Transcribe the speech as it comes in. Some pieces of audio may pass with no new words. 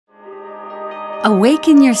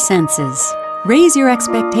Awaken your senses. Raise your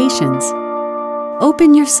expectations.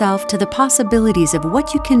 Open yourself to the possibilities of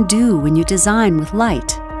what you can do when you design with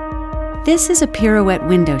light. This is a Pirouette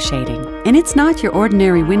window shading, and it's not your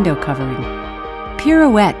ordinary window covering.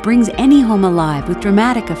 Pirouette brings any home alive with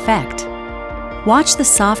dramatic effect. Watch the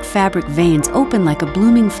soft fabric veins open like a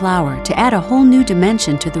blooming flower to add a whole new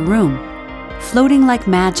dimension to the room, floating like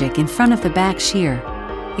magic in front of the back sheer,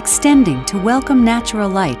 extending to welcome natural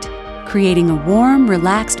light, creating a warm,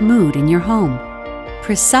 relaxed mood in your home.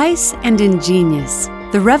 Precise and ingenious,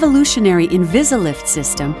 the revolutionary Invisilift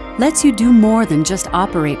system lets you do more than just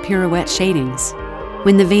operate Pirouette shadings.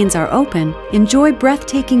 When the veins are open, enjoy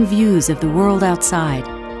breathtaking views of the world outside.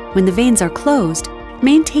 When the veins are closed,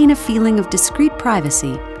 maintain a feeling of discreet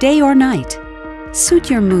privacy, day or night. Suit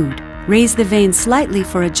your mood. Raise the veins slightly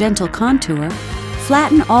for a gentle contour.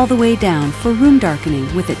 Flatten all the way down for room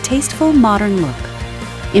darkening with a tasteful, modern look.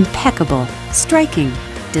 Impeccable, striking,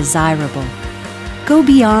 desirable. Go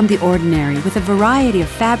beyond the ordinary with a variety of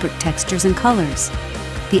fabric textures and colors.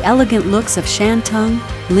 The elegant looks of shantung,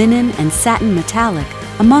 linen, and satin metallic,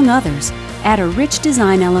 among others, add a rich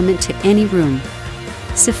design element to any room.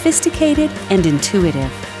 Sophisticated and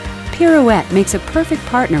intuitive, Pirouette makes a perfect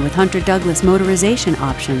partner with Hunter Douglas motorization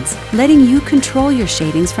options, letting you control your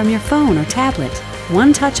shadings from your phone or tablet.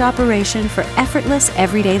 One-touch operation for effortless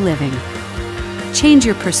everyday living. Change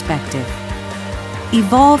your perspective.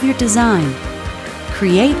 Evolve your design.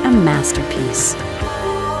 Create a masterpiece.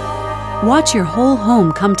 Watch your whole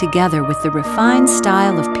home come together with the refined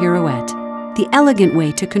style of Pirouette, the elegant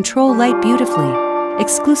way to control light beautifully,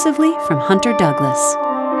 exclusively from Hunter Douglas.